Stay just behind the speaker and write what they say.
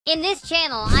In this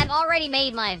channel, I've already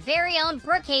made my very own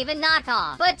Brookhaven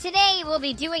knockoff, but today we'll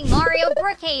be doing Mario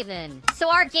Brookhaven.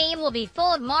 So our game will be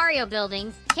full of Mario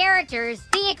buildings, characters,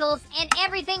 vehicles, and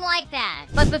everything like that.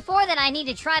 But before that, I need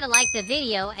to try to like the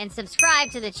video and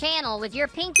subscribe to the channel with your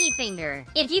pinky finger.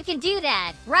 If you can do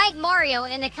that, write Mario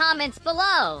in the comments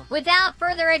below. Without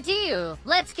further ado,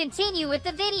 let's continue with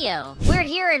the video. We're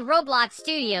here in Roblox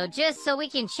Studio just so we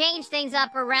can change things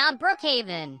up around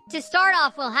Brookhaven. To start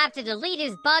off, we'll have to delete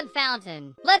his bug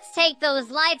fountain. Let's take those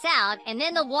lights out and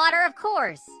then the water, of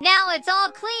course. Now it's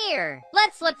all clear.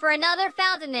 Let's look for another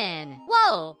fountain then.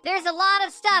 Whoa, there's a lot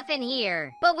of stuff in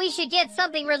here, but we should get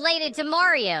something related to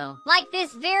Mario, like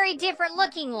this very different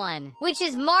looking one, which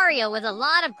is Mario with a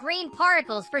lot of green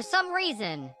particles for some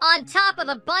reason, on top of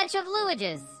a bunch of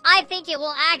Luigi's. I think it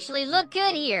will actually look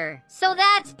good here, so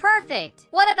that's perfect.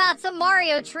 What about some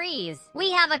Mario trees?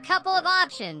 We have a couple of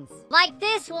options, like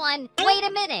this one. Wait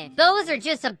a minute, those are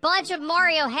just a bunch of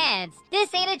Mario heads.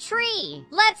 This ain't a tree.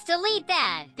 Let's delete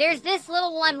that. There's this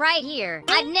little one right here.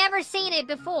 I've never seen it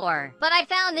before, but I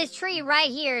found this tree right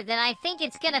here that I think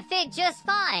it's gonna fit just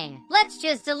fine. Let's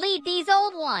just delete these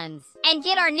old ones and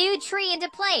get our new tree into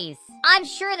place. I'm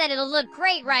sure that it'll look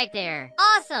great right there.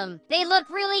 Awesome. They look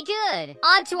really good.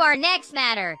 On to our next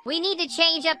matter. We need to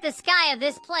change up the sky of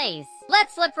this place.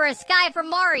 Let's look for a sky for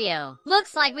Mario.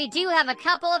 Looks like we do have a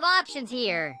couple of options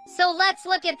here. So let's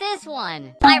look at this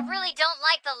one. I really don't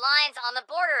like the lines on the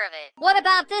border of it. What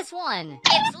about this one?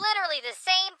 It's literally the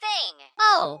same thing.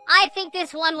 Oh, I think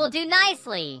this one will do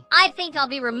nicely. I think I'll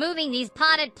be removing these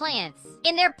potted plants.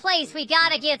 In their place, we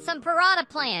gotta get some piranha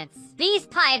plants. These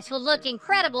pipes will look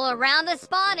incredible around the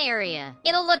spawn area.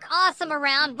 It'll look awesome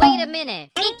around. Wait a minute.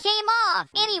 It came off.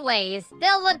 Anyways,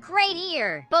 they'll look great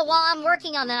here. But while I'm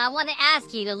working on that, I want to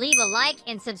ask you to leave a like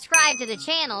and subscribe to the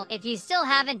channel if you still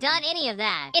haven't done any of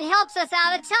that. It helps us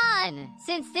out a ton,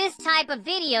 since this type of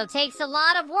video takes a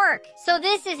lot of work. So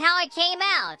this is how it came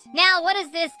out. Now what is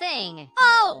this thing?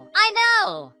 Oh, I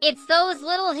know! It's those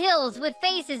little hills with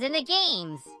faces in the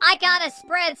games. I gotta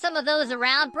spread some of those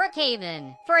around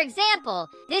Brookhaven. For example,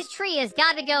 this tree has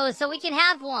got to go so we can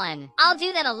have one. I'll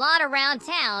do that a lot around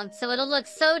town so it'll look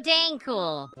so dang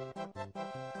cool.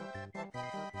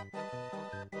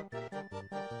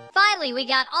 Finally, we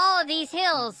got all of these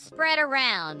hills spread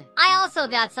around. I also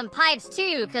got some pipes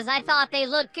too, because I thought they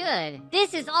looked good.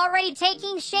 This is already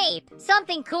taking shape.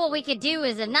 Something cool we could do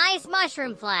is a nice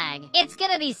mushroom flag. It's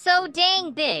gonna be so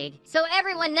dang big, so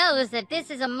everyone knows that this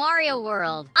is a Mario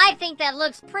world. I think that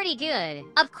looks pretty good.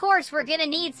 Of course, we're gonna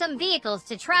need some vehicles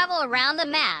to travel around the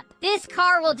map. This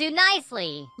car will do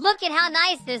nicely. Look at how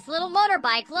nice this little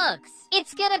motorbike looks.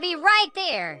 It's gonna be right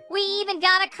there. We even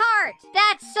got a cart.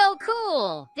 That's so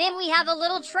cool. Then we have a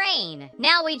little train.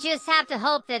 Now we just have to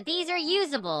hope that these are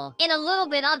usable. In a little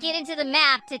bit, I'll get into the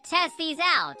map to test these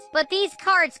out. But these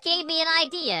carts gave me an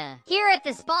idea. Here at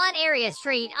the spawn area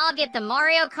street, I'll get the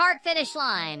Mario Kart finish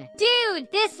line. Dude,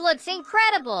 this looks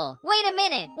incredible. Wait a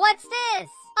minute, what's this?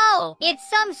 Oh, it's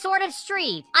some sort of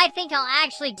street. I think I'll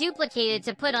actually duplicate it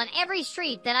to put on every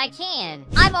street that I can.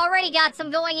 I've already got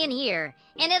some going in here,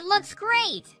 and it looks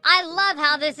great. I love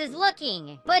how this is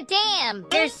looking. But damn,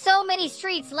 there's so many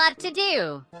streets left to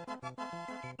do.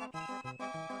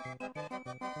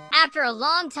 After a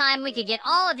long time, we could get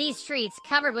all of these streets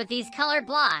covered with these colored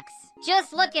blocks.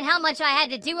 Just look at how much I had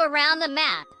to do around the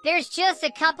map. There's just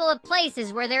a couple of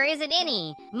places where there isn't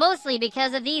any, mostly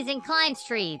because of these inclined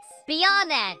streets.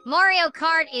 Beyond that, Mario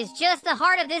Kart is just the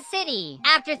heart of this city.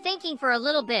 After thinking for a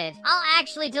little bit, I'll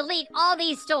actually delete all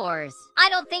these stores. I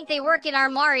don't think they work in our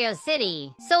Mario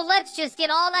City. So let's just get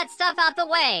all that stuff out the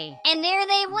way. And there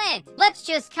they went. Let's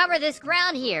just cover this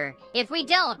ground here. If we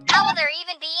don't, how will there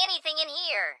even be anything in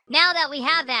here? Now that we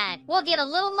have that, we'll get a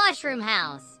little mushroom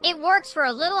house. It works for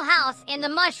a little house in the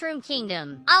Mushroom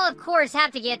Kingdom. I'll of course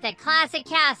have to get that classic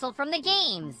castle from the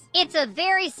games. It's a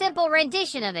very simple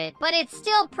rendition of it, but it's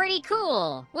still pretty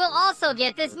cool. We'll also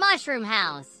get this mushroom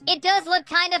house. It does look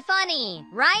kind of funny,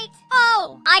 right?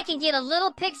 Oh, I can get a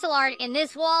little pixel art in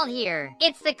this wall here.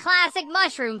 It's the classic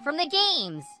mushroom from the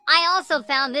games. I also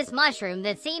found this mushroom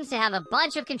that seems to have a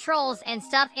bunch of controls and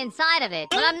stuff inside of it,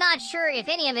 but I'm not sure if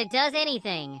any of it does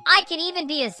anything. I can even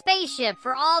be a spaceship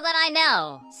for all that I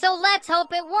know. So let's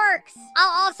hope it works.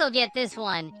 I'll also get this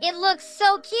one. It looks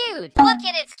so cute. Look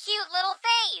at its cute little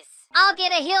face. I'll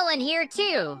get a hill in here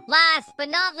too. Last but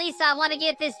not least, I want to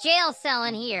get this jail cell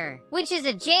in here, which is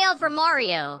a jail for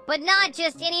Mario, but not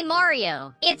just any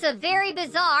Mario. It's a very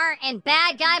bizarre and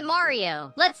bad guy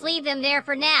Mario. Let's leave them there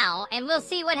for now, and we'll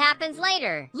see what happens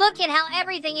later. Look at how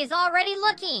everything is already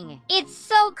looking. It's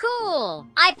so cool.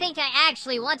 I think I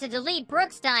actually want to delete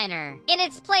Brooks Diner. In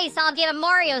its place, I'll get a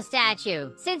Mario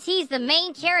statue, since he's the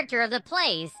main character of the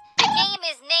place. The game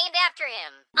is named after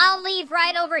him. I'll leave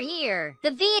right over here.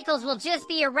 The vehicles will just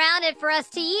be around it for us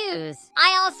to use.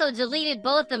 I also deleted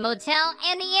both the motel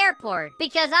and the airport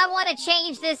because I want to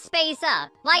change this space up.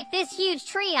 Like this huge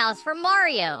treehouse for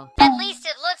Mario. At least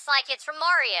it looks like it's from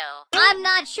Mario. I'm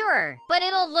not sure, but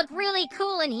it'll look really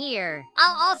cool in here.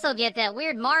 I'll also get that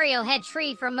weird Mario head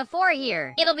tree from before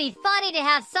here. It'll be funny to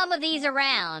have some of these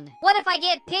around. What if I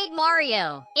get Pig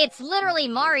Mario? It's literally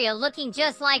Mario looking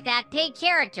just like that pig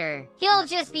character. He'll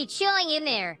just be chilling in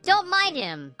there. Don't mind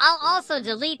him. I'll also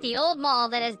delete the old mall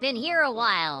that has been here a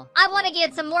while. I want to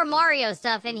get some more Mario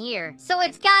stuff in here, so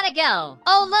it's gotta go.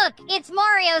 Oh look, it's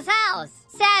Mario's house.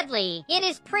 Sadly, it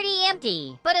is pretty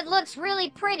empty, but it looks really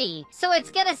pretty, so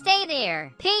it's gonna stay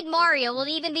there. Pig Mario will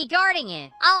even be guarding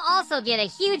it. I'll also get a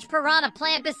huge piranha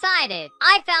plant beside it.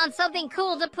 I found something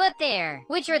cool to put there,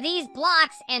 which are these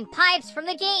blocks and pipes from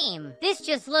the game. This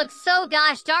just looks so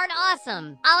gosh darn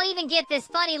awesome. I'll even get this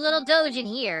funny little Doge in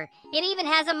here. It even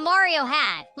has a Mario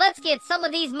hat. Let's get some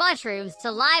of these mushrooms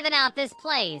to liven out this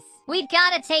place. We've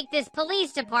got to take this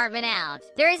police department out.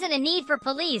 There isn't a need for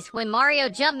police when Mario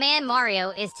Jumpman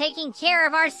Mario is taking care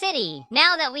of our city.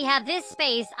 Now that we have this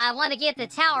space, I want to get the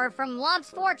tower from Lump's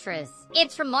Fortress.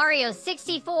 It's from Mario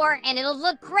 64 and it'll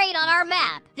look great on our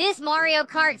map. This Mario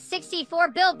Kart 64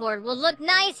 billboard will look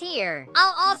nice here.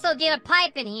 I'll also get a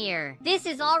pipe in here. This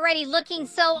is already looking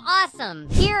so awesome.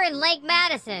 Here in Lake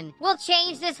Madison, we'll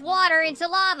change this water into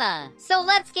lava. So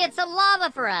let's get some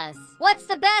lava for us. What's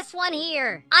the best one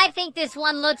here? I think this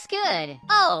one looks good.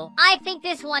 Oh, I think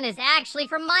this one is actually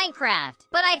from Minecraft,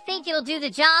 but I think it'll do the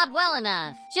job well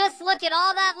enough. Just look at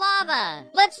all that lava.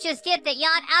 Let's just get the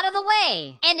yacht out of the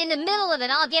way. And in the middle of it,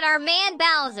 I'll get our man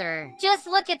Bowser. Just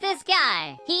look at this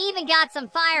guy. He even got some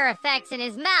fire effects in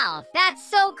his mouth. That's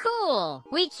so cool.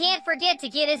 We can't forget to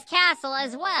get his castle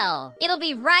as well. It'll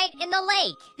be right in the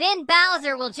lake. Then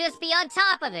Bowser will just be on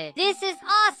top of it. This is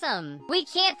awesome. We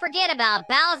can't forget about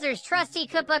Bowser's trusty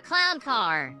Koopa clown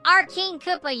car. Our King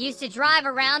Koopa used to drive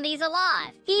around these a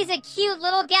lot. He's a cute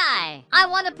little guy. I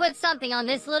want to put something on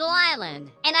this little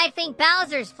island. And I think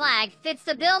Bowser's flag fits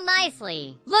the bill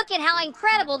nicely. Look at how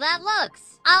incredible that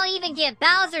looks. I'll even get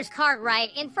Bowser's cart right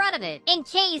in front of it, in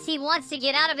case he wants to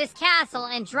get out of his castle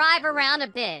and drive around a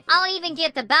bit. I'll even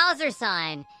get the Bowser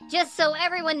sign, just so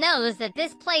everyone knows that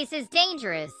this place is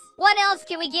dangerous. What else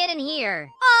can we get in here?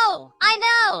 Oh, I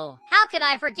know! How could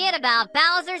I forget about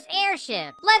Bowser's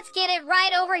airship? Let's get it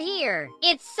right over here.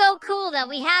 It's so cool that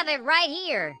we have it right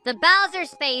here. The Bowser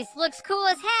space looks cool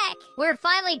as heck. We're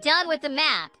finally done with the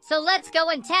map, so let's go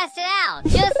and test it out.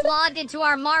 Just logged into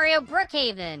our Mario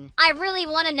Brookhaven. I really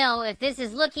want to know if this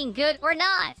is looking good or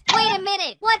not. Wait a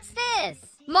minute, what's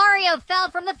this? Mario fell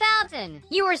from the fountain.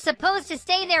 You were supposed to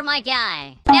stay there, my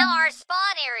guy. Now our spawn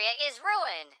area is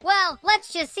ruined. Well,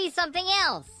 let's just see something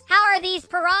else. How are these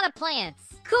piranha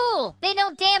plants? Cool, they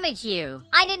don't damage you.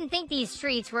 I didn't think these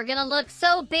streets were gonna look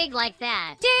so big like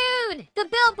that. Dude, the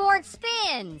billboard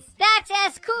spins. That's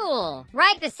as cool.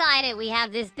 Right beside it, we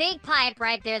have this big pipe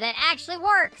right there that actually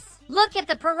works. Look at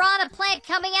the piranha plant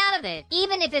coming out of it.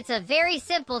 Even if it's a very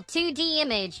simple 2D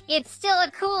image, it's still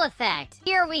a cool effect.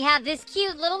 Here we have this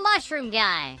cute little mushroom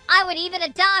guy. I would even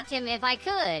adopt him if I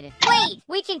could. Wait,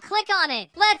 we can click on it.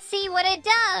 Let's see what it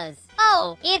does.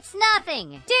 Oh, it's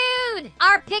nothing. Dude,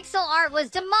 our pixel art was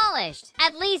demolished.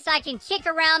 At least I can kick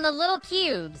around the little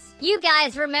cubes. You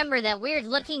guys remember that weird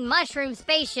looking mushroom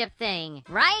spaceship thing,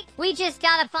 right? We just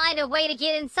gotta find a way to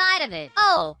get inside of it.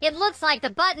 Oh, it looks like the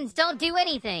buttons don't do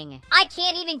anything. I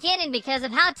can't even get in because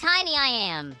of how tiny I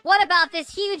am. What about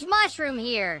this huge mushroom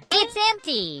here? It's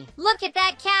empty. Look at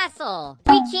that castle.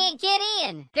 We can't get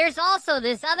in. There's also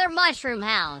this other mushroom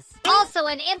house. Also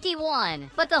an empty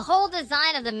one. But the whole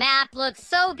design of the map looks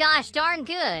so gosh darn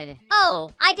good.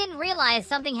 Oh, I didn't realize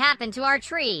something happened to our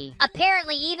tree.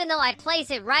 Apparently, even though I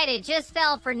placed it right, it just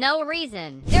fell for no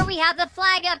reason. There we have the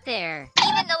flag up there.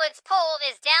 Even though its pole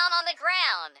is down on the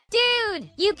ground. Dude,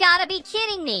 you gotta be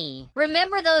kidding me.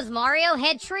 Remember those Mario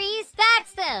head trees?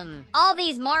 That's them. All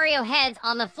these Mario heads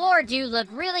on the floor do look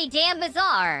really damn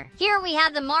bizarre. Here we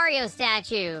have the Mario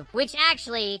statue, which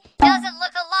actually doesn't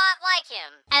look a lot like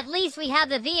him. At least we have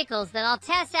the vehicles that I'll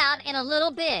test out in a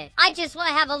little bit. I just want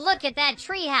to have a look at that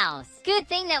tree house. Good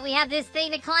thing that we have this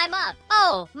thing to climb up.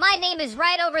 Oh, my name is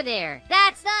right over there.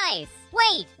 That's nice.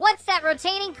 Wait, what's that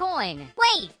rotating coin?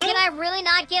 Wait, can I really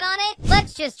not get on it?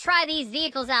 Let's just try these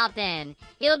vehicles out then.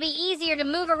 It'll be easier to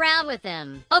move around with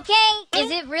them. Okay,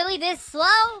 is it really this slow?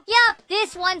 Yup,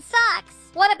 this one sucks.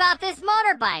 What about this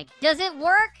motorbike? Does it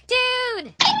work? Dude,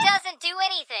 it doesn't do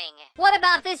anything. What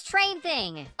about this train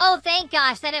thing? Oh, thank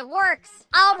gosh that it works.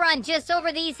 I'll run just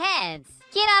over these heads.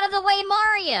 Get out of the way,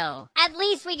 Mario! At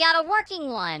least we got a working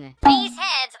one. These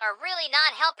heads are really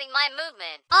not helping my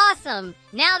movement. Awesome!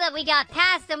 Now that we got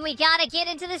past them, we gotta get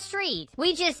into the street.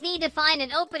 We just need to find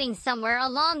an opening somewhere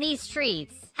along these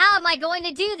streets. How am I going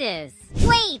to do this?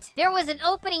 Wait! There was an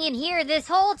opening in here this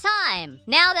whole time!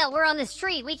 Now that we're on the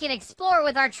street, we can explore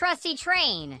with our trusty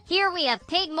train. Here we have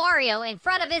Pig Mario in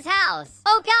front of his house.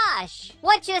 Oh gosh!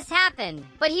 What just happened?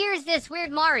 But here's this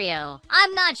weird Mario.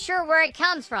 I'm not sure where it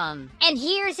comes from. And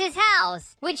here's his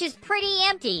house, which is pretty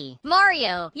empty.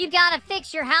 Mario, you gotta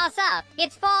fix your house up.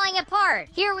 It's falling apart.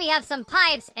 Here we have some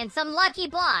pipes and some lucky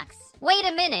blocks. Wait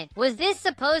a minute, was this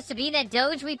supposed to be that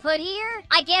Doge we put here?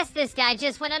 I guess this guy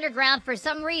just went underground for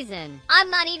some reason.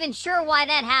 I'm not even sure why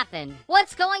that happened.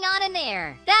 What's going on in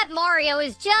there? That Mario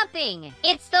is jumping!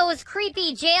 It's those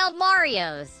creepy jailed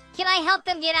Marios. Can I help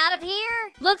them get out of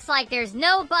here? Looks like there's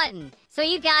no button. So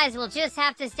you guys will just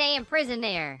have to stay in prison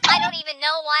there. I don't even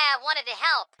know why I wanted to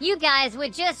help. You guys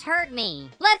would just hurt me.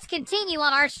 Let's continue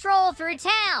on our stroll through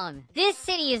town. This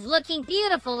city is looking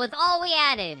beautiful with all we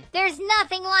added. There's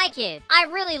nothing like it. I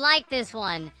really like this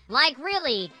one. Like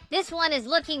really, this one is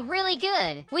looking really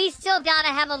good. We still gotta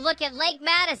have a look at Lake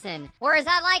Madison, or as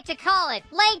I like to call it,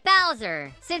 Lake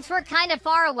Bowser. Since we're kind of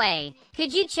far away,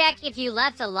 could you check if you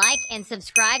left a like and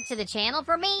subscribe to the channel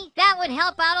for me? That would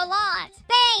help out a lot.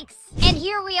 Thanks! And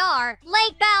here we are,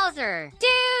 Lake Bowser.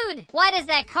 Dude, why does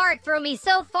that cart throw me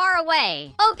so far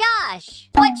away? Oh gosh,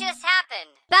 what just happened?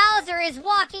 Bowser is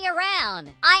walking around.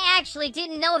 I actually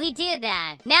didn't know he did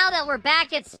that. Now that we're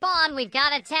back at spawn, we've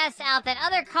got to test out that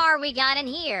other car we got in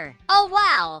here. Oh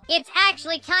wow, it's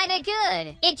actually kind of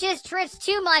good. It just drifts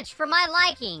too much for my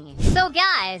liking. So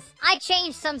guys, I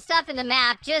changed some stuff in the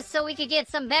map just so we could get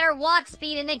some better walk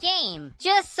speed in the game.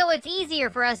 Just so it's easier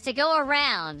for us to go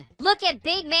around. Look at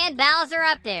Big Man Bowser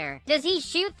up there. Does he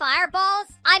shoot fireballs?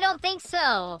 I don't think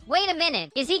so. Wait a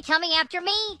minute, is he coming after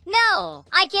me? No,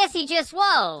 I guess he just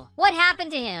whoa. What happened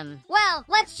to him? Well,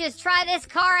 let's just try this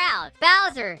car out.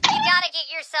 Bowser, you gotta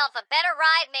get yourself a better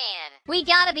ride, man. We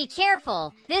gotta be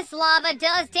careful. This lava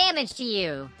does damage to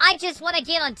you. I just want to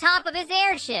get on top of his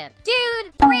airship.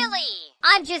 Dude, really?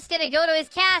 I'm just gonna go to his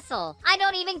castle. I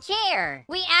don't even care.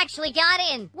 We actually got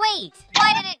in. Wait,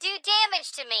 why did it do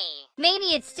damage to me?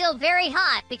 Maybe it's still very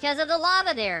hot because of the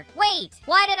lava there. Wait,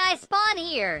 why did I spawn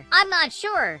here? I'm not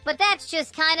sure, but that's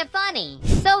just kind of funny.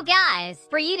 So guys,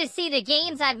 for you to see the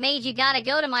games I've made, you gotta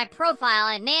go to my profile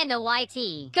at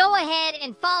NanndoYT. Go ahead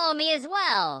and follow me as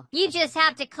well. You just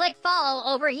have to click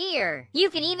follow over here. You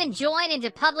can even join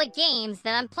into public games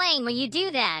that I'm playing when you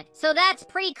do that. So that's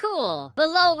pretty cool.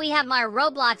 Below we have my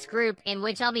Roblox group in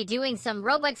which I'll be doing some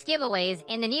Robux giveaways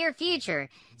in the near future.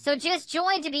 So just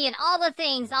join to be in all the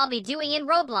things I'll be doing in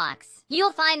Roblox.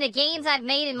 You'll find the games I've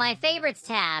made in my favorites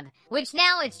tab, which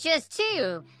now it's just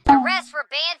 2. The rest were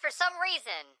banned for some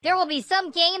reason. There will be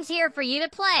some games here for you to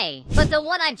play, but the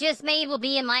one I just made will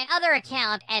be in my other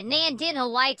account at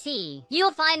NanndoYT.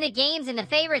 You'll find the games in the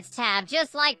favorites tab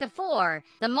just like before.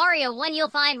 The Mario one you'll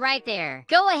find right there.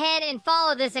 Go ahead and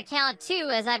follow this account too,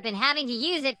 as I've been having to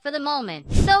use it for the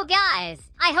moment. So guys,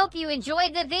 I hope you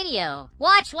enjoyed the video.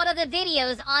 Watch one of the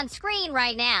videos on screen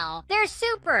right now. They're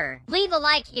super. Leave a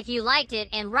like if you liked it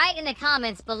and write in the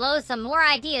comments below some more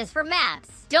ideas for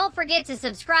maps. Don't forget to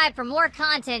subscribe for more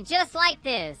content just like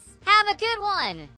this. Have a good one.